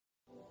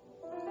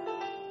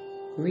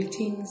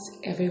Greetings,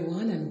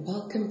 everyone, and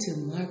welcome to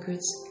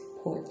Margaret's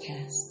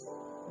podcast.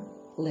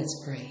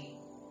 Let's pray.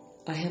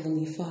 Our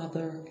Heavenly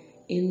Father,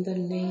 in the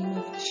name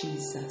of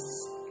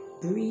Jesus,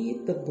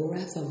 breathe the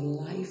breath of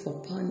life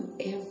upon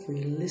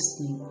every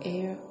listening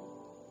ear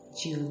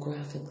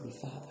geographically,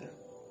 Father.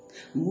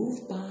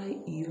 Move by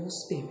your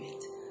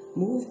Spirit,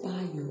 move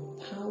by your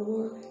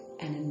power,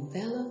 and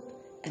envelop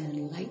and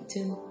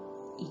enlighten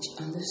each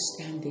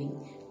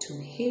understanding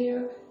to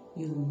hear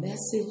your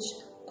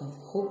message of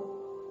hope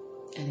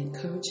and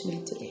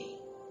encouragement today.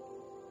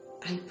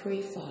 I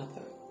pray,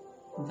 Father,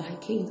 thy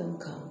kingdom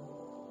come,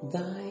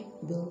 thy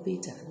will be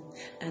done,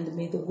 and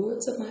may the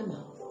words of my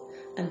mouth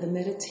and the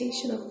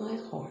meditation of my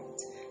heart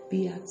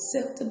be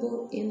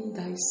acceptable in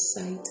thy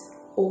sight,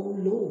 O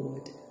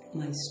Lord,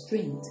 my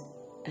strength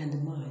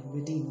and my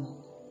Redeemer.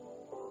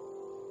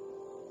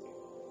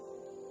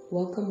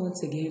 Welcome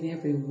once again,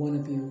 every one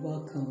of you.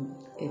 Welcome.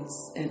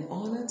 It's an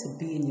honor to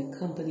be in your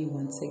company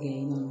once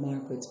again on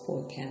Margaret's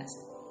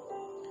podcast.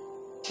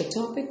 The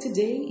topic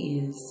today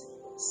is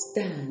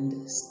stand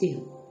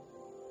still.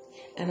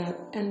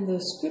 And the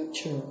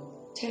scripture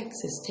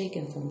text is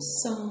taken from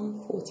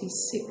Psalm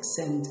 46,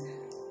 and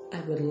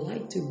I would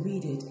like to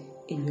read it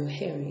in your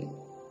hearing.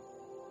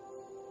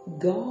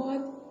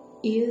 God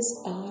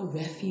is our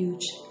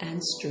refuge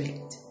and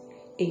strength,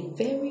 a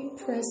very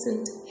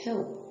present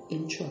help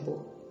in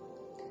trouble.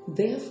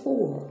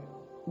 Therefore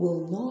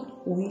will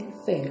not we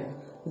fear,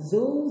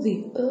 though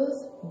the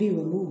earth be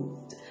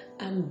removed,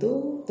 and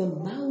though the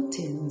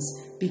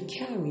mountains be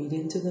carried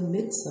into the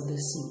midst of the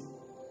sea,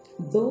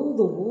 though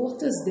the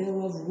waters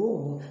thereof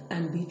roar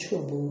and be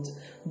troubled,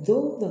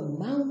 though the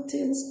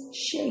mountains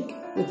shake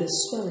with the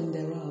swelling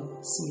thereof.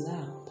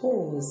 Selah,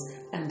 pause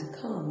and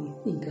calmly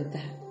think of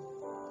that.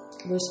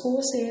 Verse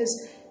 4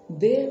 says,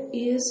 there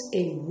is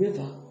a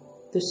river,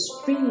 the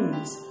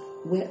streams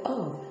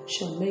whereof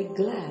shall make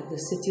glad the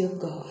city of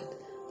God,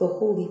 the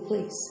holy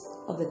place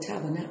of the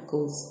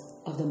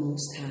tabernacles of the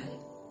Most High.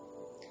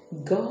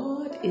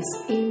 God is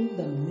in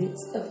the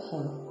midst of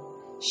her.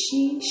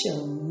 She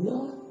shall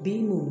not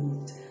be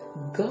moved.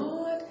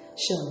 God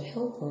shall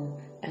help her,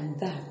 and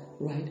that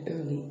right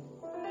early.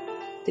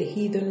 The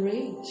heathen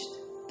raged.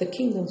 The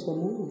kingdoms were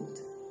moved.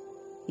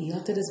 He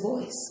uttered his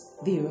voice.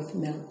 The earth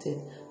melted.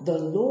 The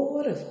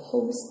Lord of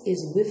hosts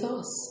is with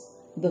us.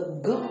 The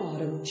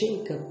God of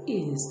Jacob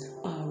is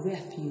our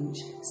refuge.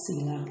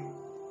 Selah.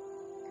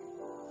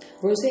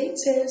 Verse 8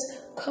 says,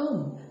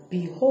 come,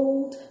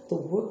 behold the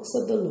works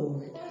of the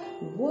Lord.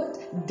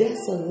 What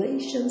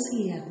desolations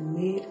he hath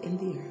made in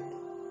the earth.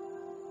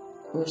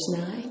 Verse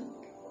 9,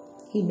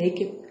 he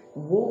maketh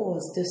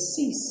wars to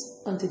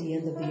cease unto the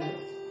end of the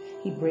earth.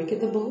 He breaketh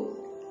the bow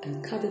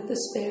and cutteth the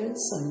spear in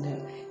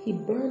sunder. He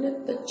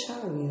burneth the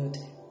chariot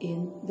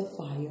in the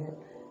fire.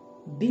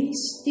 Be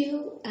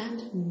still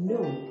and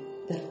know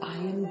that I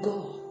am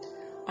God.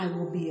 I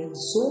will be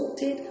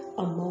exalted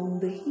among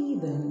the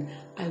heathen.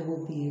 I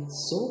will be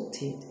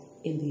exalted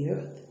in the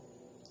earth.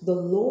 The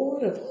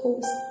Lord of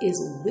hosts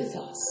is with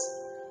us.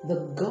 The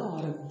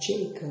God of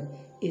Jacob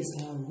is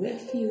our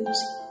refuge.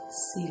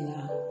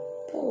 Selah.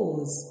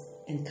 Pause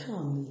and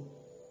calmly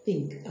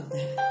think of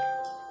that.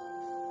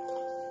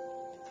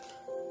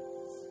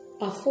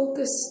 Our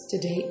focus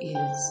today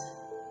is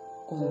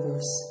on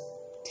verse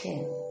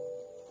 10.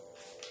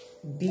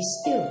 Be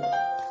still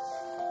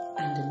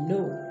and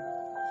know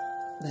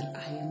that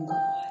I am God.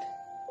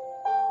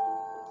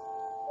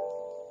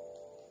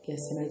 Yes,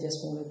 and I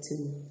just wanted to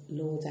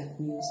lower that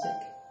music.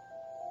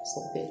 It's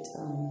a bit,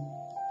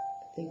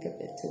 I think a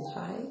bit too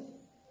high,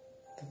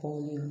 the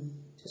volume.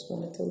 Just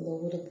wanted to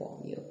lower the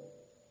volume.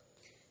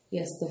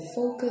 Yes, the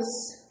focus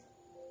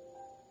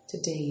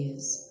today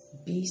is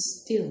be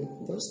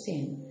still. Verse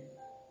 10.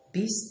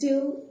 Be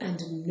still and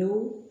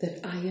know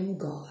that I am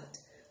God.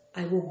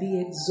 I will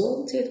be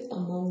exalted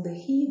among the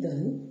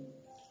heathen.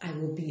 I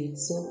will be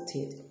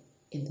exalted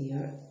in the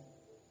earth.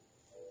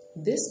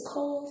 This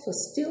call for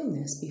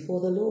stillness before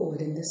the Lord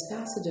in this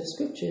passage of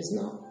Scripture is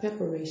not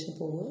preparation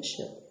for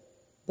worship,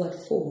 but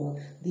for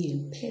the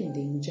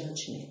impending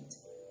judgment.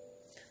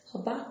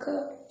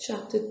 Habakkuk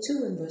chapter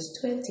 2 and verse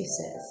 20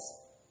 says,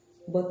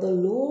 but the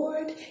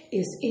Lord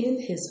is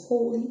in his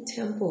holy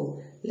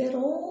temple. Let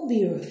all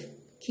the earth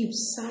keep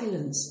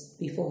silence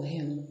before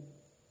him.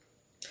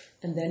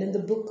 And then in the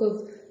book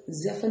of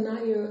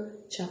Zephaniah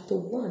chapter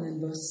 1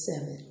 and verse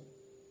 7,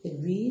 it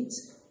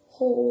reads,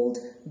 hold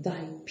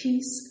thy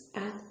peace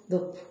at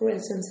the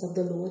presence of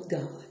the Lord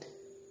God,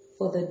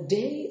 for the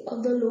day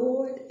of the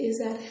Lord is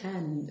at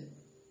hand.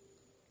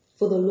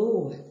 For the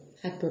Lord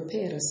had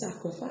prepared a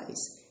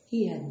sacrifice.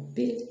 He had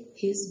bid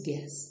his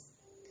guests.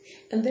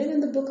 And then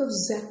in the book of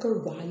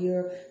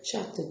Zechariah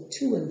chapter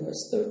 2 and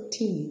verse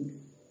 13,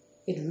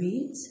 it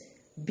reads,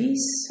 be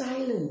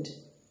silent,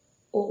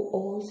 O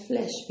all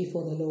flesh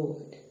before the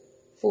Lord,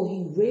 for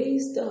he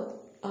raised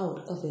up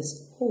out of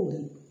his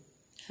holy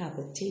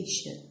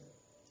habitation.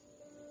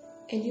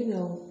 And you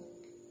know,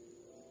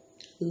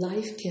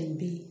 life can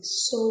be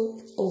so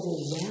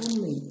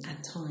overwhelming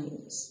at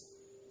times.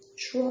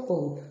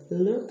 Trouble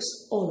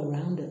lurks all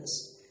around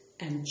us,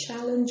 and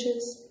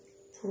challenges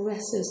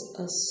presses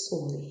us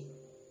sorely.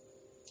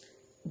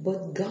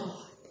 But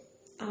God,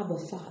 our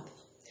Father,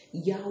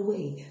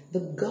 Yahweh,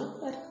 the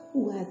God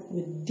who hath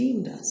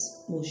redeemed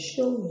us, will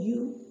show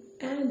you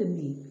and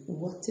me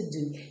what to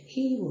do.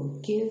 He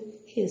will give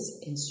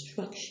his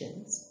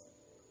instructions.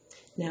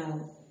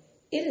 Now,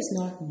 it is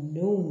not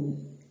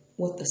known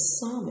what the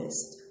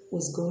psalmist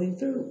was going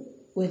through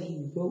when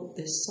he wrote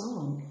this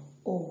psalm,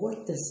 or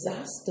what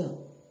disaster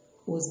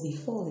was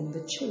befalling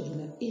the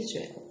children of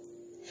Israel.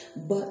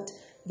 But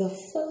the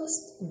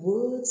first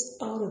words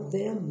out of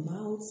their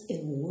mouths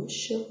in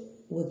worship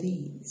were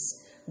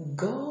these: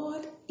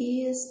 God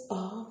is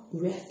our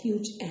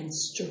refuge and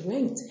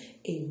strength,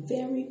 a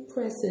very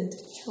present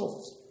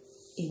help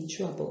in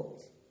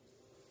trouble.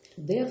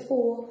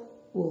 Therefore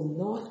will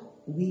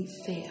not we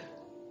fear.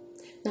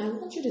 Now I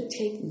want you to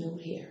take note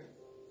here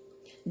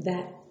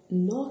that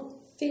not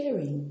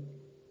fearing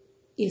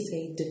is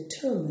a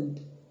determined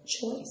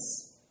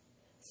choice.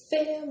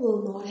 Fear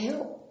will not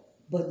help,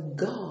 but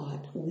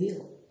God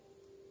will.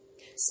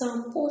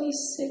 Psalm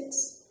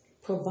 46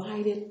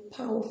 provided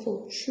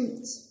powerful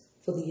truths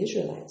for the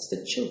Israelites,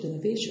 the children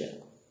of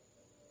Israel.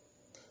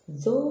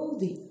 Though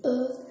the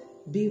earth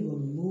be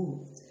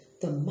removed,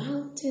 the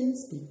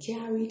mountains be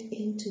carried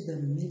into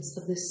the midst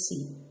of the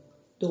sea,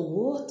 the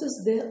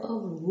waters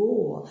thereof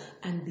roar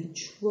and be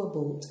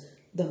troubled,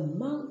 the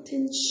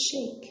mountains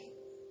shake,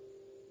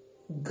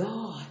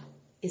 God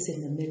is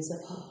in the midst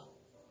of her.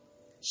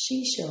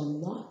 She shall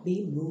not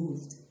be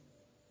moved.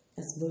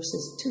 That's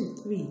verses 2,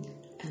 3,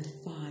 and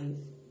 5.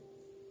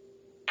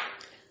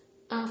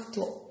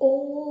 After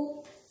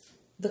all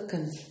the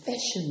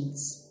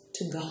confessions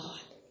to God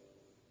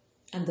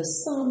and the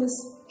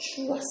psalmist's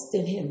trust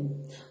in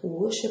him,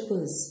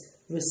 worshippers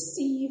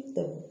receive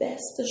the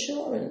best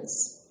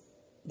assurance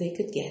they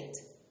could get.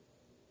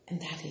 And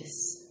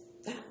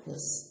that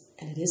was,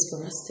 and it is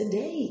for us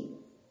today,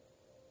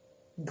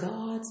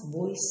 God's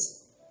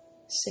voice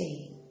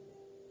saying,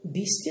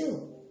 be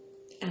still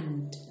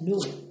and know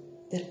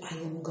that I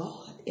am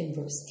God, in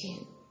verse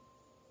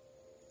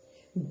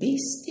 10. Be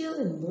still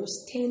in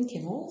verse 10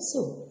 can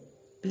also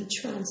be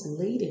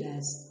translated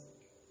as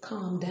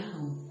calm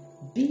down.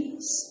 Be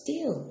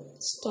still,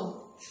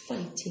 stop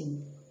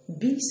fighting.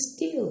 Be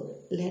still,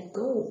 let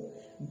go.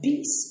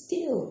 Be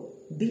still,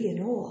 be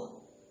in awe.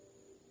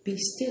 Be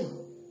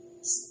still,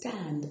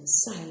 stand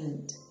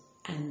silent,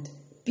 and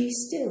be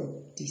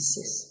still,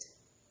 desist.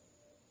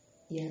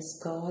 Yes,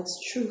 God's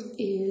truth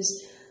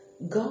is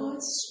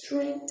God's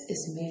strength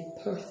is made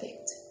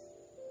perfect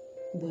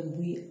when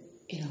we,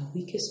 in our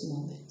weakest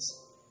moments,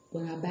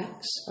 when our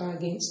backs are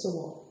against the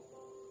wall.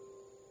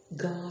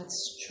 God's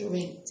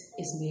strength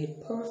is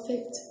made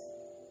perfect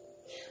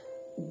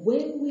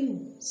when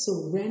we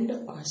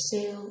surrender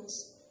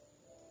ourselves,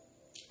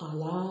 our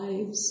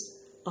lives,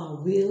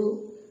 our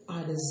will,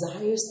 our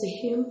desires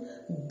to Him.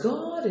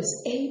 God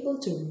is able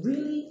to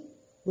really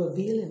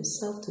reveal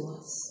Himself to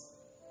us.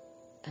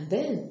 And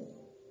then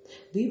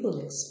we will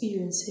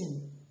experience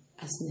Him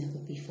as never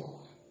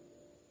before.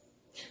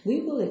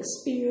 We will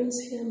experience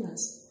Him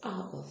as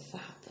our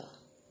Father,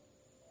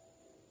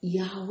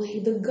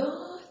 Yahweh, the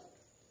God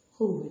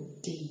who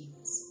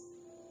redeems.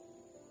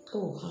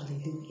 Oh,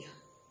 hallelujah.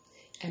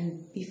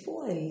 And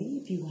before I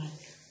leave you,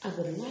 I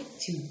would like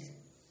to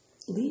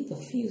leave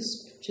a few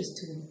scriptures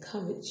to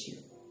encourage you.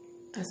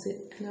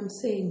 And I'm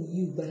saying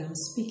you, but I'm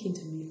speaking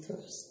to me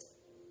first.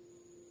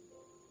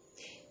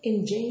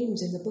 In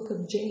James, in the book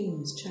of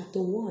James, chapter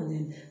 1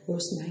 and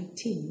verse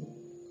 19,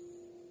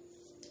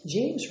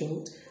 James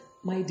wrote,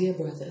 my dear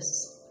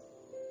brothers,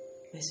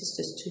 my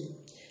sisters too,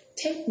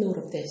 take note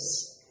of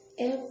this.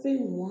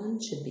 Everyone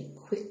should be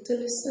quick to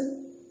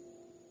listen,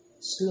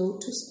 slow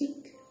to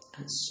speak,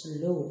 and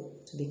slow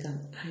to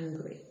become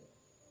angry.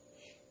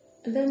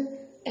 And then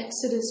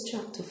Exodus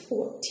chapter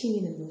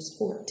 14 and verse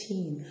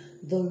 14,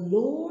 the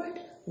Lord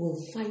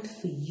will fight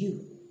for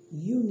you.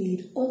 You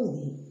need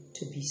only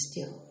to be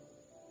still.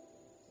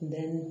 And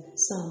then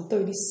Psalm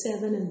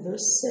 37 and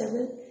verse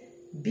 7,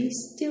 be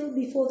still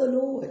before the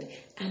Lord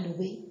and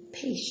wait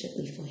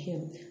patiently for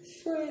Him.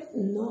 Fret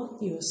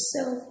not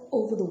yourself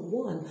over the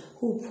one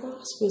who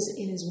prospers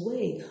in his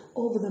way,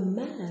 over the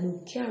man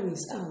who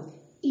carries out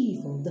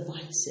evil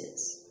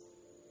devices.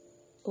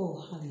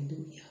 Oh,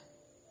 hallelujah.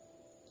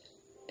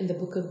 In the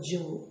book of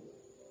Job,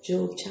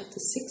 Job chapter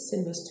 6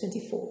 and verse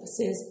 24, it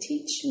says,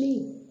 teach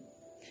me.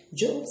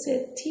 Job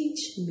said,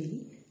 teach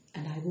me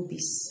and I will be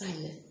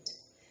silent.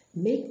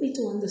 Make me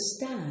to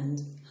understand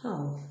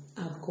how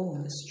I've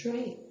gone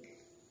astray.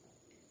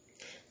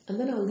 And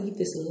then I'll leave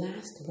this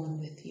last one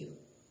with you.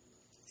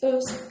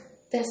 First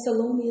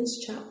Thessalonians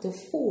chapter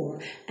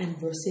 4 and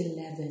verse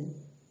 11.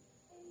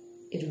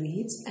 It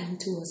reads, and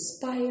to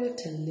aspire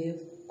to live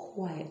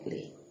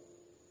quietly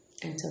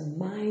and to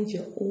mind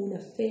your own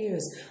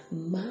affairs,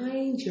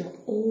 mind your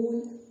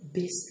own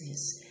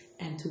business,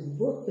 and to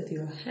work with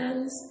your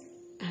hands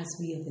as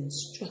we have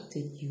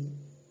instructed you.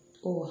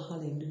 Oh,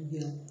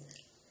 hallelujah.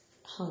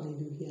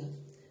 Hallelujah.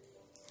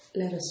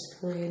 Let us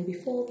pray. And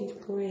before we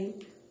pray,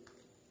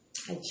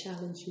 I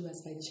challenge you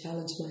as I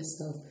challenge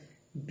myself.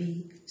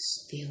 Be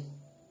still.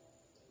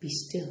 Be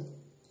still.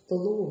 The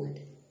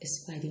Lord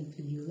is fighting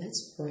for you.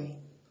 Let's pray.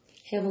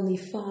 Heavenly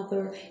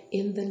Father,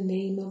 in the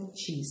name of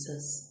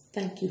Jesus,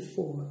 thank you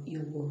for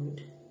your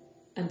word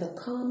and the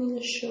calming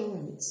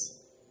assurance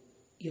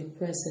your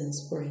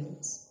presence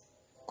brings.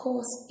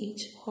 Cause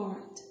each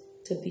heart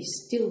to be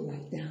still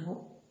right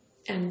now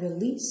and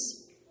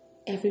release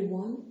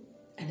everyone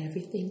and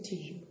everything to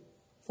you.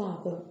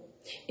 Father,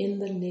 in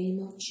the name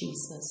of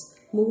Jesus,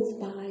 move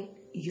by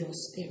your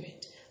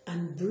Spirit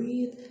and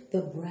breathe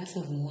the breath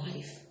of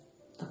life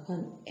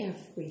upon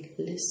every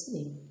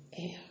listening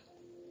ear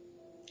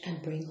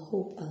and bring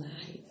hope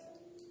alive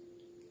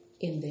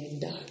in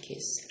their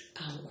darkest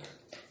hour.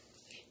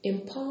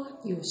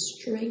 Impart your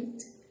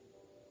strength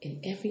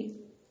in every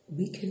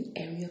weakened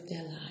area of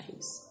their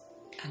lives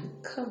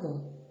and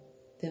cover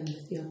them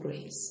with your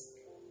grace.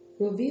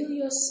 Reveal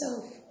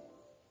yourself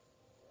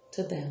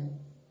to them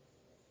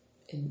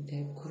in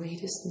their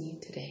greatest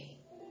need today.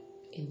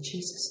 In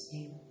Jesus'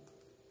 name,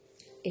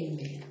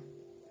 amen.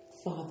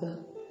 Father,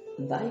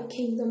 thy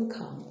kingdom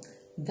come,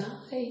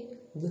 thy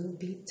will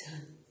be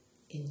done.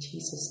 In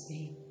Jesus'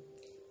 name,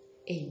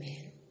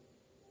 amen.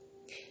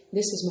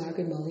 This is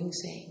Margaret Mulling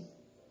saying,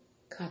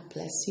 God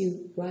bless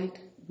you right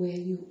where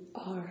you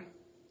are.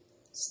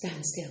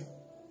 Stand still.